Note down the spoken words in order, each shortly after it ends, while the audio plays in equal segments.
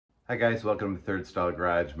Hi guys, welcome to Third Stall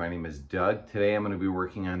Garage. My name is Doug. Today I'm going to be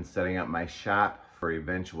working on setting up my shop for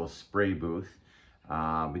eventual spray booth.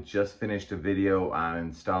 We just finished a video on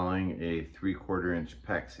installing a 3/4 inch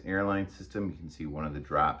PEX airline system. You can see one of the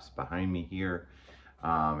drops behind me here.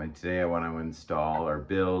 And today I want to install or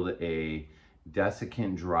build a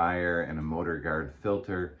desiccant dryer and a motor guard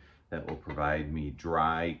filter that will provide me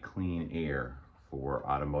dry, clean air for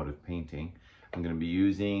automotive painting. I'm going to be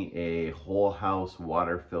using a whole house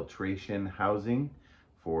water filtration housing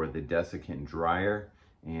for the desiccant dryer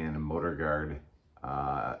and a motor guard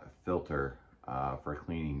filter for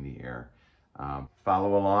cleaning the air.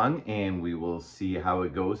 Follow along and we will see how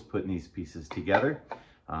it goes putting these pieces together.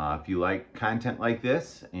 If you like content like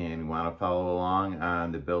this and want to follow along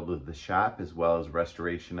on the build of the shop as well as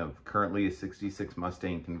restoration of currently a 66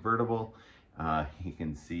 Mustang convertible, you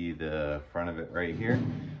can see the front of it right here.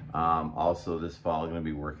 Also this fall I'm going to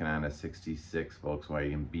be working on a 66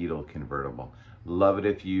 Volkswagen Beetle convertible. Love it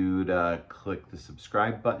if you'd click the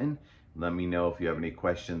subscribe button. Let me know if you have any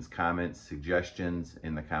questions, comments, suggestions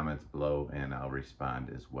in the comments below and I'll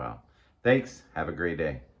respond as well. Thanks. Have a great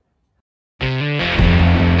day.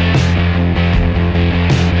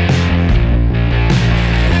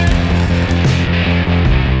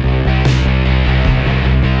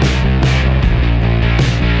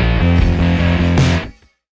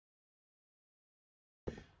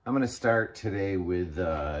 I'm going to start today with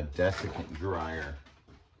desiccant dryer.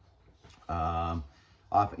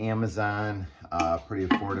 Off Amazon, pretty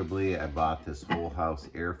affordably, I bought this whole house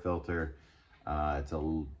air filter.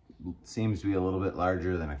 Seems to be a little bit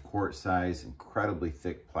larger than a quart size, incredibly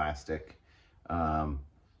thick plastic.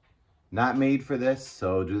 Not made for this,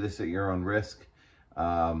 so do this at your own risk.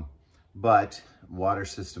 But water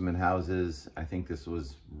system in houses, I think this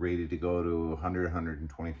was rated to go to 100,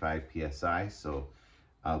 125 PSI, so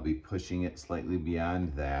I'll be pushing it slightly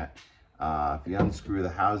beyond that. If you unscrew the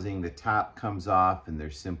housing, the top comes off and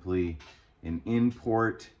there's simply an in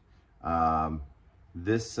port.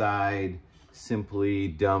 This side simply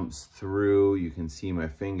dumps through, you can see my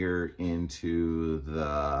finger, into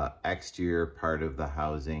the exterior part of the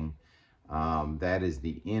housing. That is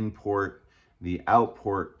the in port. The out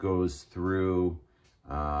port goes through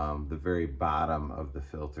the very bottom of the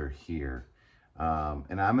filter here.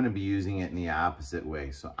 And I'm going to be using it in the opposite way.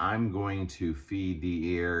 So I'm going to feed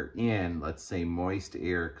the air in. Let's say moist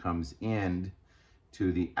air comes in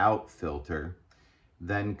to the out filter,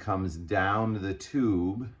 then comes down the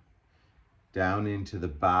tube, down into the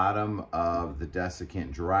bottom of the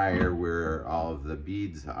desiccant dryer where all of the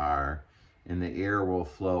beads are, and the air will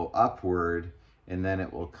flow upward, and then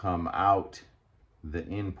it will come out the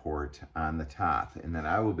import on the top. And then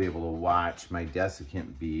I will be able to watch my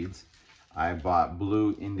desiccant beads. I bought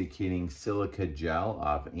blue indicating silica gel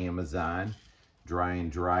off Amazon. Dry and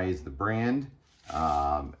Dry is the brand.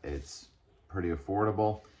 It's pretty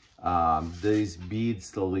affordable. These beads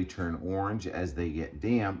slowly turn orange as they get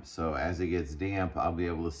damp. So as it gets damp, I'll be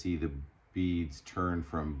able to see the beads turn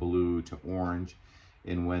from blue to orange.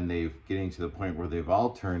 And when they're getting to the point where they've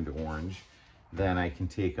all turned orange, then I can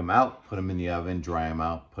take them out, put them in the oven, dry them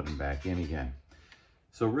out, put them back in again.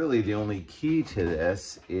 So really the only key to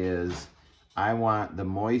this is I want the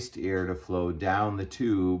moist air to flow down the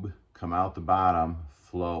tube, come out the bottom,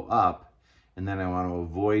 flow up, and then I want to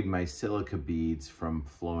avoid my silica beads from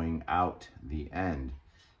flowing out the end.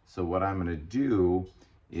 So what I'm going to do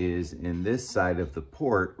is in this side of the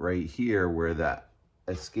port right here where the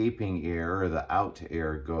escaping air or the out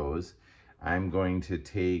air goes, I'm going to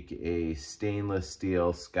take a stainless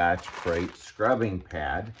steel Scotch-Brite scrubbing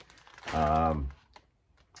pad and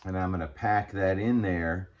I'm going to pack that in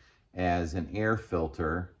there as an air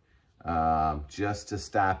filter just to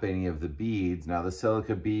stop any of the beads. Now the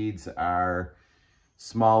silica beads are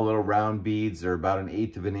small little round beads. They're about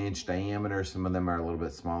 1/8 of an inch diameter. Some of them are a little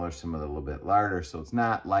bit smaller, some of them a little bit larger. So it's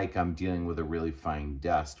not like I'm dealing with a really fine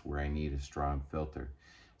dust where I need a strong filter.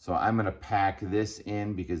 So I'm going to pack this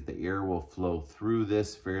in because the air will flow through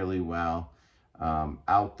this fairly well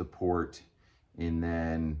out the port, and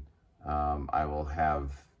then I will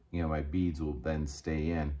have, my beads will then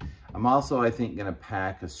stay in. I'm also, I think, going to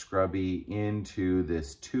pack a scrubby into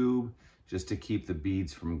this tube just to keep the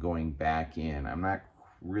beads from going back in. I'm not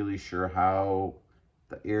really sure how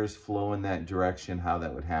the air's flow in that direction, how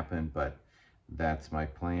that would happen, but that's my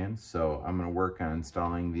plan. So I'm going to work on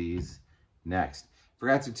installing these next.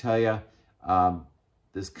 Forgot to tell you,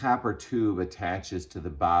 this copper tube attaches to the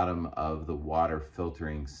bottom of the water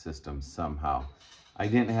filtering system somehow. I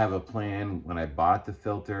didn't have a plan when I bought the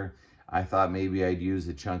filter. I thought maybe I'd use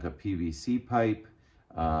a chunk of PVC pipe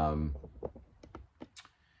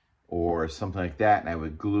or something like that, and I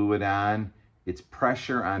would glue it on. It's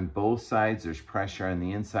pressure on both sides. There's pressure on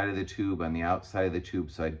the inside of the tube, on the outside of the tube,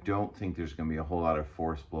 so I don't think there's gonna be a whole lot of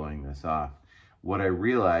force blowing this off. What I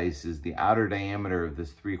realized is the outer diameter of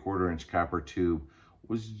this 3/4 inch copper tube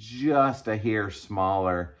was just a hair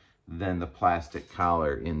smaller than the plastic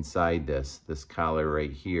collar inside this collar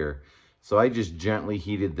right here. So I just gently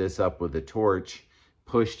heated this up with a torch,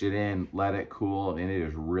 pushed it in, let it cool, and it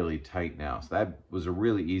is really tight now. So that was a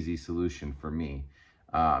really easy solution for me.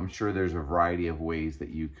 I'm sure there's a variety of ways that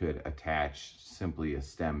you could attach simply a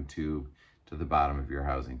stem tube to the bottom of your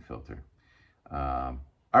housing filter. All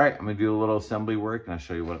right, I'm gonna do a little assembly work and I'll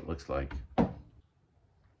show you what it looks like.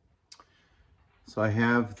 So I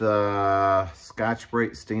have the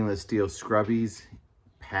Scotch-Brite stainless steel scrubbies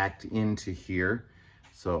packed into here.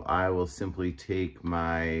 So I will simply take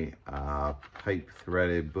my pipe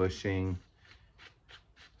threaded bushing,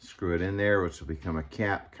 screw it in there, which will become a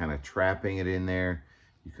cap, kind of trapping it in there.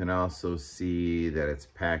 You can also see that it's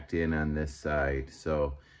packed in on this side.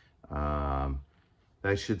 So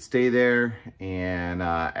that should stay there, and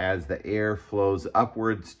as the air flows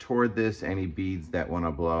upwards toward this, any beads that want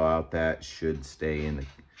to blow out, that should stay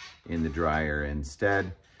in the dryer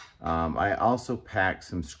instead. I also packed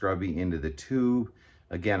some scrubby into the tube.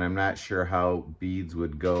 Again, I'm not sure how beads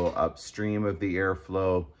would go upstream of the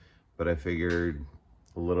airflow, but I figured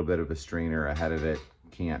a little bit of a strainer ahead of it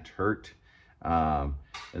can't hurt. And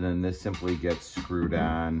then this simply gets screwed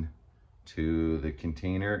on to the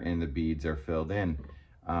container and the beads are filled in.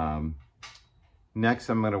 Next,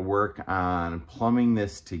 I'm going to work on plumbing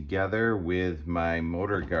this together with my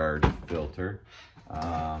motor guard filter.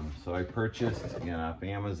 So I purchased, again, off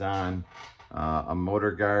Amazon, a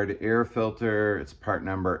motor guard air filter. It's part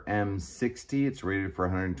number M60. It's rated for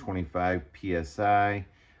 125 PSI.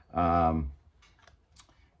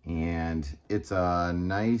 And it's a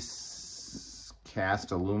nice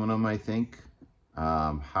cast aluminum, I think,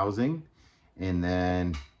 housing. And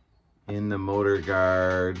then in the motor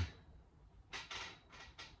guard,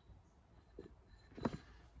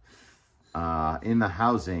 in the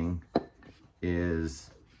housing is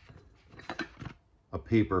a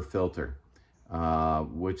paper filter,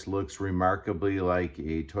 which looks remarkably like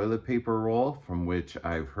a toilet paper roll, from which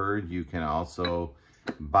I've heard you can also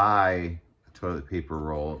buy a toilet paper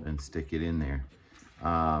roll and stick it in there.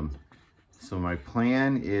 So my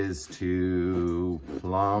plan is to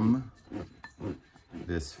plumb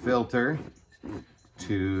this filter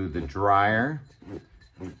to the dryer,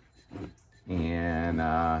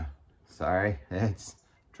 and sorry, it's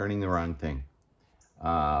turning the wrong thing.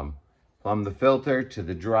 Plumb the filter to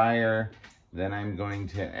the dryer, then I'm going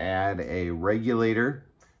to add a regulator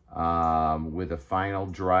with a final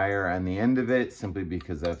dryer on the end of it, simply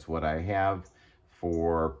because that's what I have.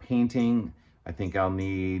 For painting, I think I'll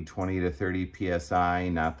need 20 to 30 PSI,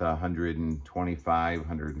 not the 125,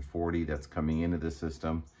 140 that's coming into the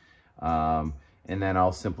system. And then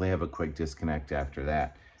I'll simply have a quick disconnect after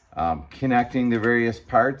that. Connecting the various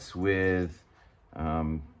parts with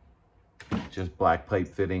just black pipe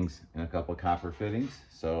fittings and a couple copper fittings.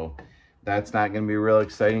 So that's not going to be real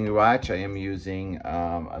exciting to watch. I am using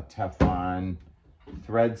a Teflon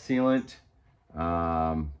thread sealant.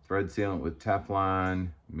 Thread sealant with Teflon,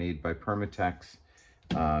 made by Permatex,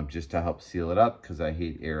 just to help seal it up because I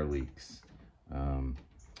hate air leaks.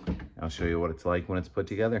 I'll show you what it's like when it's put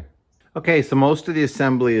together. Okay, so most of the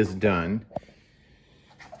assembly is done.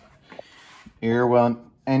 Air will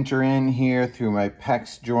enter in here through my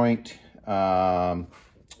PEX joint.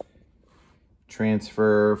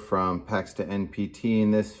 Transfer from PEX to NPT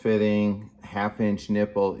in this fitting, 1/2 inch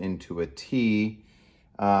nipple into a T.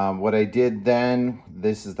 What I did then,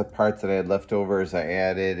 this is the parts that I had left over, is I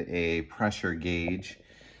added a pressure gauge,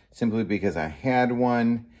 simply because I had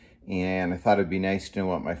one and I thought it'd be nice to know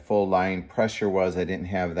what my full line pressure was. I didn't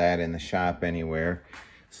have that in the shop anywhere.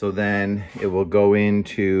 So then it will go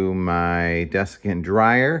into my desiccant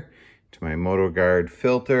dryer, to my motor guard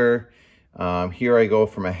filter. Here I go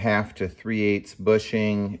from a 1/2 to 3/8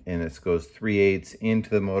 bushing, and this goes 3/8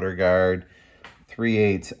 into the motor guard,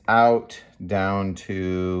 3/8 out, down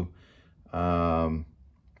to,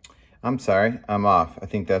 I'm sorry, I'm off. I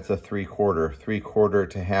think that's a 3/4. 3/4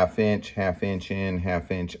 to 1/2 inch, 1/2 inch in, 1/2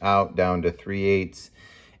 inch out, down to 3/8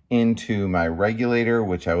 into my regulator,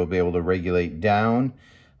 which I will be able to regulate down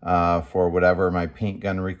for whatever my paint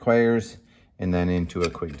gun requires, and then into a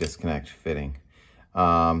quick disconnect fitting.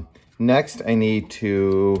 Next, I need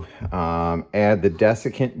to add the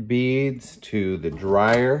desiccant beads to the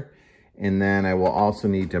dryer, and then I will also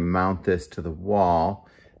need to mount this to the wall.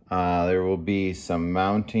 There will be some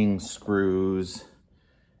mounting screws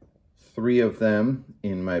 3 of them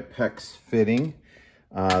in my PEX fitting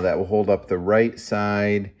that will hold up the right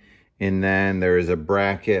side. And then there is a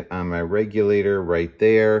bracket on my regulator right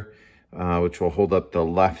there, which will hold up the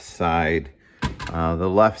left side. The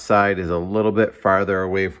left side is a little bit farther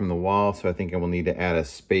away from the wall, so I think I will need to add a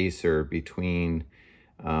spacer between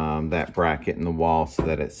that bracket and the wall so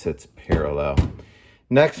that it sits parallel.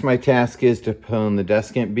 Next, my task is to put on the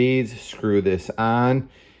desiccant beads, screw this on.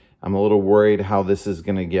 I'm a little worried how this is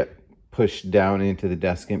going to get pushed down into the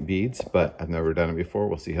desiccant beads, but I've never done it before.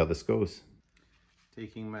 We'll see how this goes.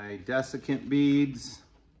 Taking my desiccant beads.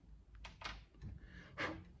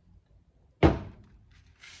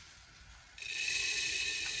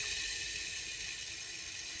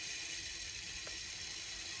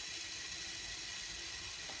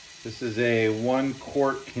 This is a 1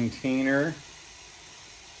 quart container.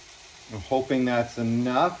 I'm hoping that's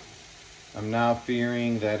enough. I'm now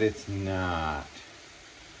fearing that it's not.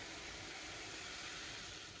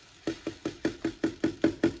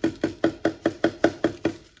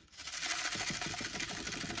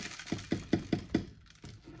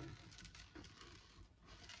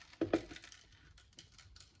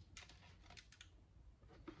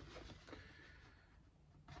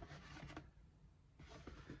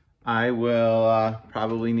 I will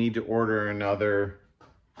probably need to order another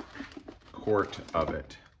quart of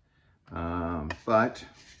it. But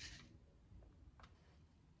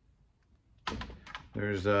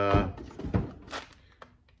there's a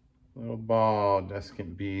little ball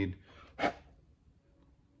desiccant bead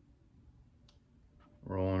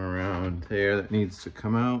rolling around there that needs to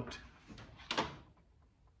come out.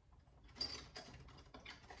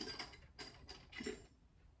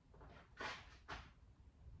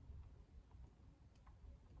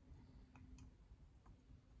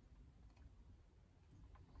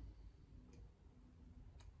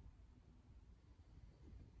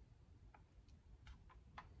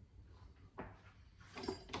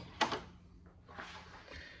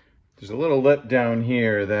 There's a little lip down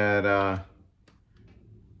here that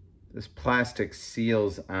this plastic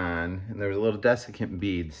seals on, and there's a little desiccant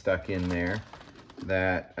bead stuck in there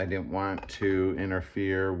that I didn't want to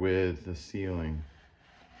interfere with the sealing.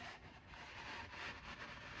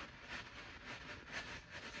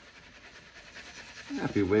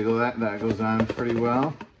 If you wiggle that, that goes on pretty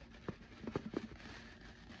well.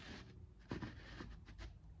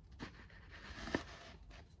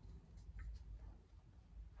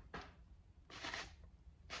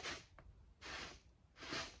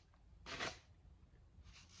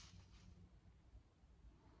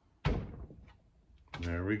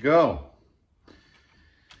 There we go.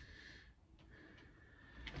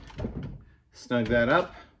 Snug that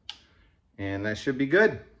up, and that should be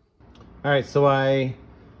good. All right, so I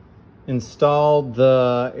installed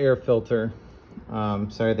the air filter,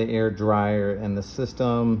 the air dryer in the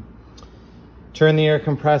system, turned the air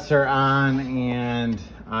compressor on, and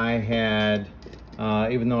I had,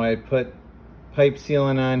 even though I had put pipe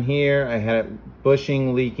sealant on here, I had it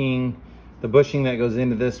bushing leaking. The bushing that goes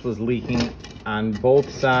into this was leaking on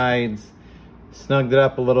both sides. Snugged it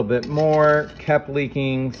up a little bit more, kept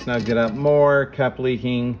leaking, snugged it up more, kept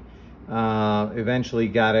leaking. Eventually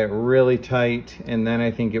got it really tight, and then I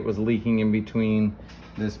think it was leaking in between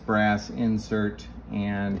this brass insert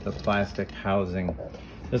and the plastic housing.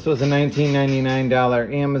 This was a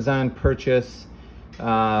 $19.99 Amazon purchase.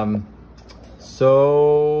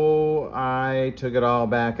 So I took it all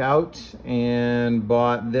back out and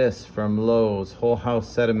bought this from Lowe's, whole house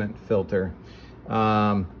sediment filter.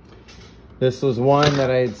 This was one that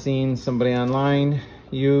I had seen somebody online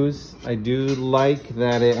use. I do like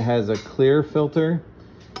that it has a clear filter,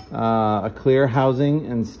 a clear housing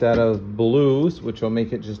instead of blues, which will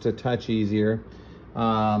make it just a touch easier.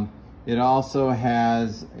 It also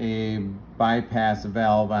has a bypass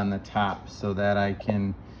valve on the top so that I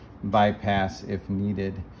can bypass if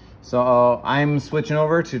needed. So I'm switching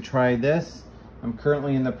over to try this. I'm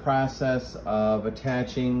currently in the process of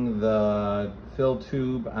attaching the fill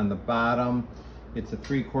tube on the bottom. It's a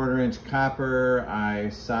 3/4 inch copper. I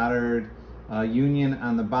soldered a union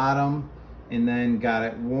on the bottom and then got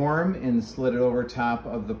it warm and slid it over top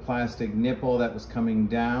of the plastic nipple that was coming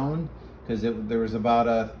down, because there was about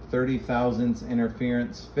a 30 thousandths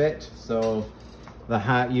interference fit. So the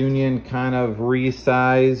hot union kind of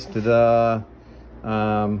resized the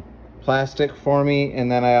plastic for me,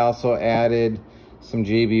 and then I also added some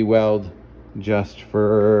JB Weld just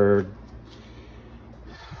for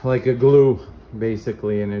like a glue,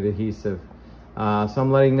 basically, an adhesive. So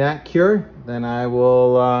I'm letting that cure, then I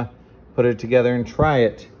will put it together and try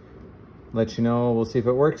it. Let you know, we'll see if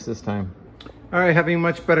it works this time. All right, having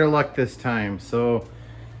much better luck this time. So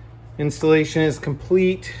Installation is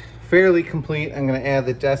complete, fairly complete. I'm gonna add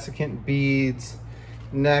the desiccant beads.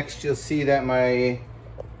 Next, you'll see that my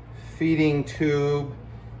feeding tube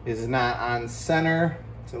is not on center.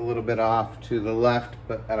 It's a little bit off to the left,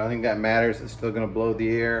 but I don't think that matters. It's still gonna blow the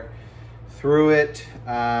air through it.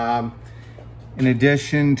 In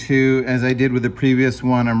addition to, as I did with the previous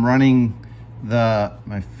one, I'm running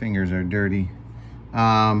my fingers are dirty.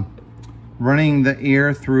 Running the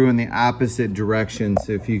air through in the opposite direction.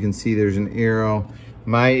 So if you can see, there's an arrow.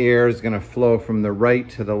 My air is gonna flow from the right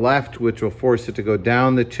to the left, which will force it to go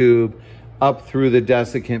down the tube, up through the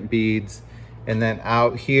desiccant beads, and then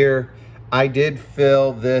out here. I did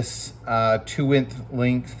fill this 2-inch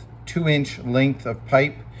length of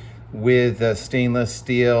pipe with a stainless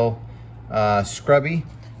steel scrubby,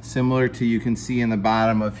 similar to you can see in the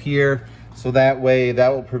bottom of here. So that way, that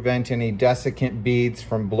will prevent any desiccant beads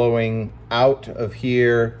from blowing out of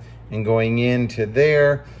here and going into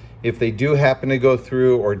there. If they do happen to go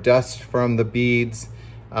through, or dust from the beads,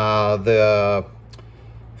 the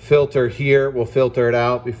filter here will filter it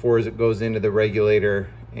out before it goes into the regulator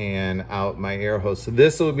and out my air hose. So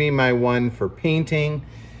this will be my one for painting.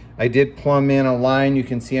 I did plumb in a line. You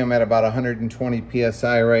can see I'm at about 120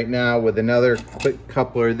 PSI right now with another quick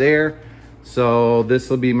coupler there. So this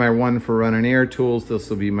will be my one for running air tools. This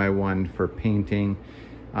will be my one for painting.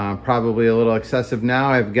 Probably a little excessive now.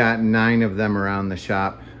 I've got 9 of them around the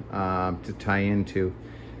shop to tie into.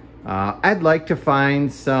 I'd like to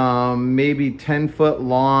find some maybe 10-foot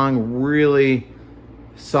long, really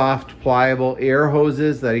soft, pliable air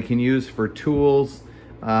hoses that I can use for tools.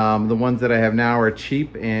 The ones that I have now are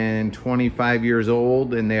cheap and 25 years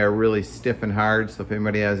old, and they are really stiff and hard. So if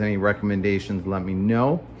anybody has any recommendations, let me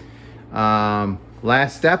know.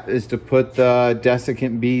 Last step is to put the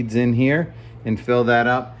desiccant beads in here and fill that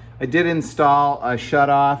up. I did install a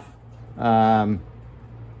shutoff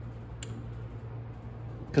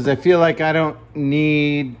because I feel like I don't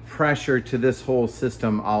need pressure to this whole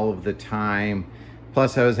system all of the time.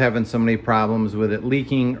 Plus I was having so many problems with it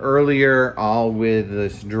leaking earlier, all with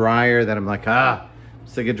this dryer, that I'm like, I'm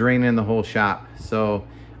sick of draining the whole shop. So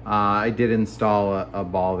I did install a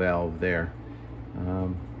ball valve there.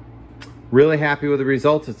 Really happy with the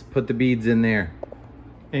results. Let's put the beads in there.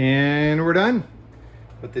 And we're done.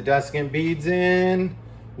 Put the desiccant beads in.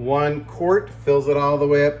 1 quart, fills it all the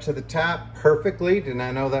way up to the top perfectly. Did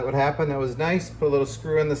not know that would happen. That was nice. Put a little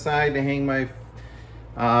screw in the side to hang my,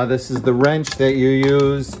 this is the wrench that you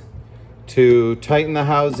use to tighten the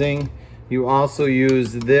housing. You also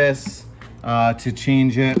use this to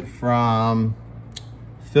change it from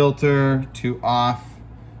filter to off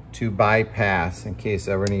to bypass, in case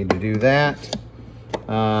I ever need to do that.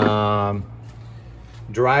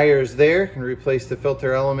 Dryers there, can replace the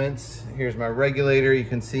filter elements. Here's my regulator. You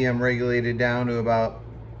can see I'm regulated down to about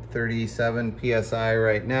 37 PSI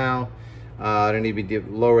right now. I don't need to be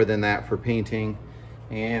lower than that for painting.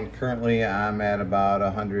 And currently I'm at about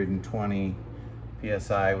 120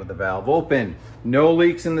 PSI with the valve open. No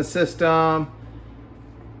leaks in the system.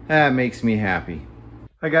 That makes me happy.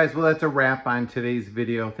 All right guys, well that's a wrap on today's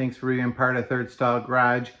video. Thanks for being part of Third Stall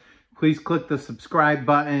Garage. Please click the subscribe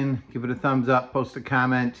button, give it a thumbs up, post a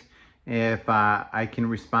comment if I can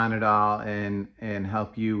respond at all and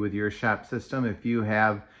help you with your shop system. If you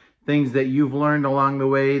have things that you've learned along the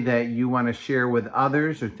way that you want to share with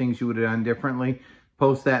others, or things you would have done differently,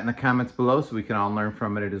 post that in the comments below so we can all learn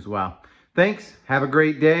from it as well. Thanks, have a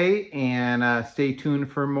great day, and stay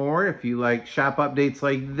tuned for more. If you like shop updates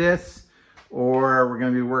like this, or we're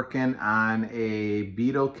going to be working on a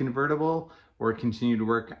Beetle convertible, or continue to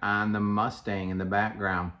work on the Mustang in the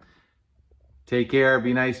background. Take care,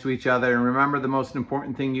 be nice to each other, and remember, the most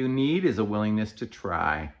important thing you need is a willingness to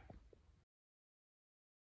try.